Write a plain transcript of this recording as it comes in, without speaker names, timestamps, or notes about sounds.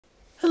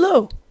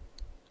Hello,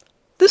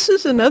 this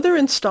is another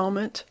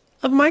installment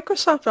of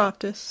Microsoft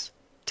Office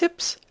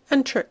Tips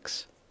and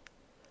Tricks.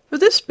 For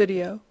this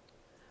video,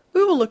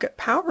 we will look at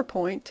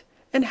PowerPoint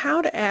and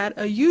how to add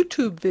a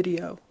YouTube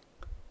video.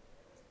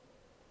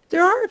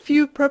 There are a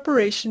few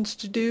preparations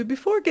to do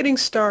before getting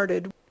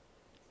started.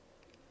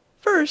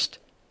 First,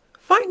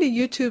 find a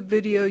YouTube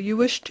video you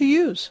wish to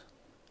use.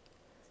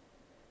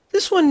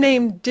 This one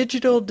named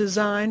Digital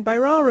Design by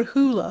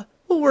Rahula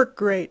will work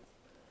great.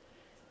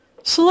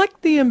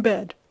 Select the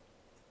embed.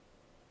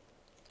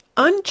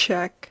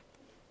 Uncheck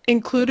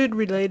Included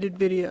Related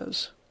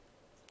Videos.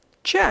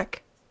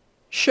 Check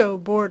Show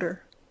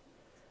Border.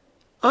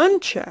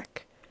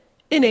 Uncheck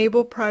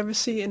Enable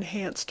Privacy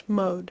Enhanced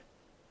Mode.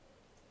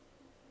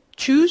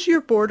 Choose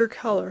your border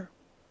color.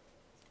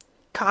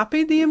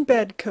 Copy the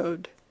embed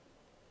code.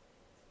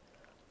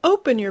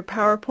 Open your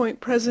PowerPoint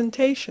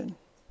presentation.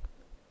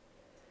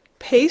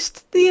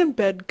 Paste the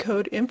embed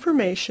code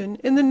information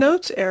in the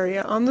notes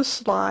area on the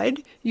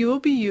slide you will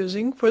be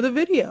using for the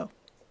video.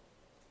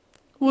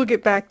 We'll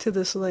get back to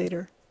this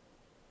later.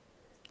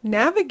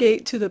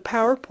 Navigate to the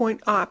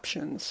PowerPoint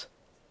options.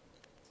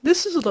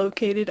 This is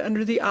located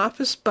under the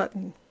Office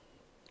button.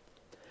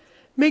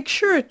 Make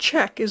sure a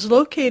check is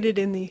located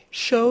in the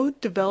Show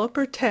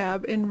Developer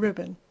tab in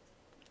Ribbon.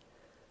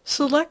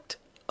 Select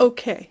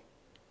OK.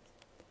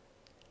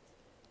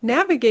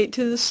 Navigate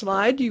to the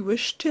slide you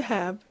wish to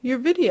have your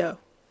video.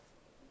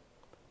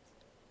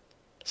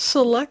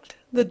 Select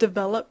the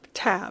Develop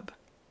tab.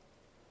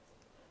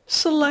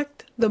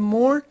 Select the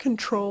More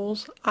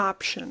Controls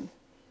option.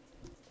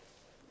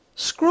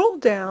 Scroll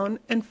down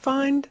and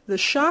find the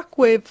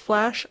Shockwave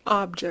Flash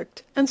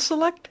object and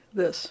select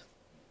this.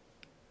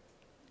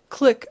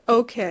 Click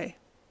OK.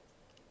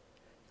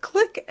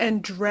 Click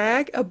and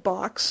drag a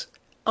box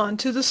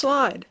onto the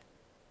slide.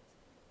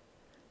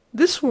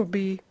 This will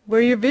be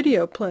where your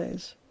video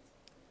plays.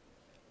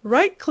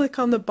 Right-click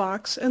on the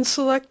box and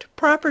select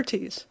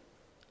Properties.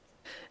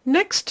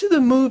 Next to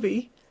the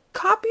movie,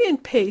 copy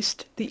and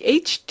paste the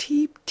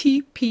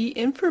HTTP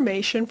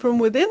information from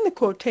within the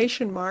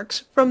quotation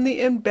marks from the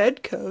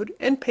embed code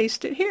and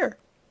paste it here.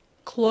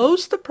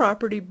 Close the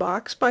property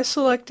box by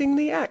selecting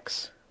the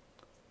X.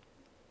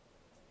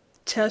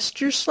 Test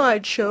your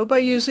slideshow by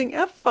using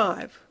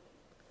F5.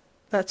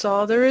 That's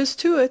all there is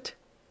to it.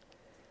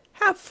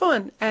 Have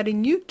fun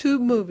adding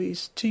YouTube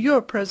movies to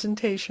your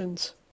presentations.